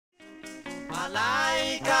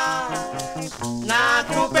Malaika,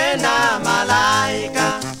 nakupenda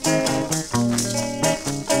malaika.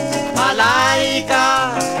 Malaika,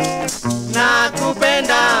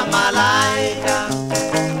 nakupenda malaika.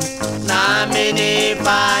 Nami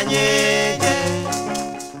nifanyeje?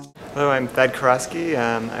 Hello, I'm Thad Karaski.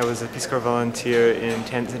 I was a Peace Corps volunteer in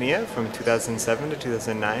Tanzania from 2007 to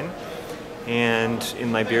 2009 and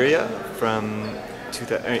in Liberia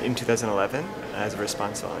in 2011 as a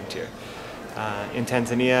response volunteer. In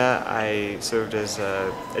Tanzania, I served as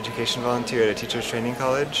an education volunteer at a teachers training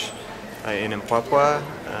college in Mpwapwa,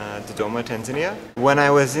 Dodoma, Tanzania. When I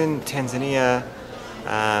was in Tanzania,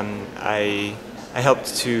 I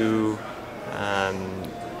helped to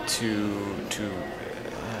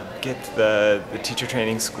get the teacher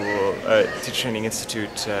training school, teacher training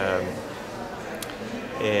institute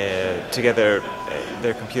together,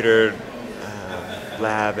 their computer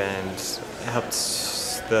lab, and helped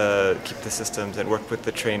keep the systems and worked with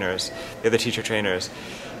the trainers, the other teacher trainers,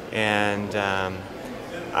 and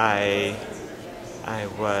I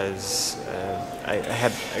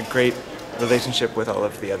had a great relationship with all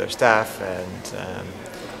of the other staff, and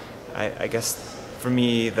I guess for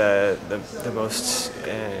me the most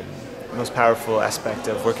powerful aspect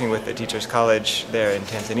of working with the Teachers College there in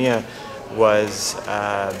Tanzania was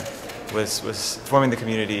forming the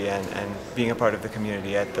community and being a part of the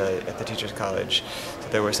community at the Teachers College. So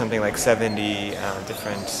there were something like 70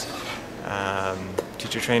 different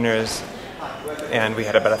teacher trainers, and we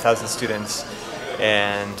had about 1,000 students,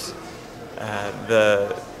 and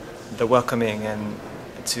the welcoming and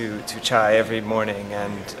to chai every morning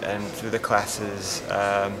and through the classes,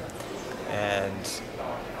 and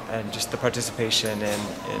just the participation in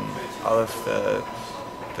all of the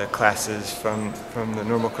classes from the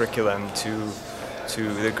normal curriculum to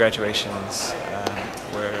the graduations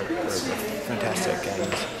were fantastic,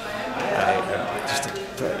 and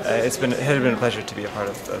it had been a pleasure to be a part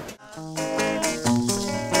of the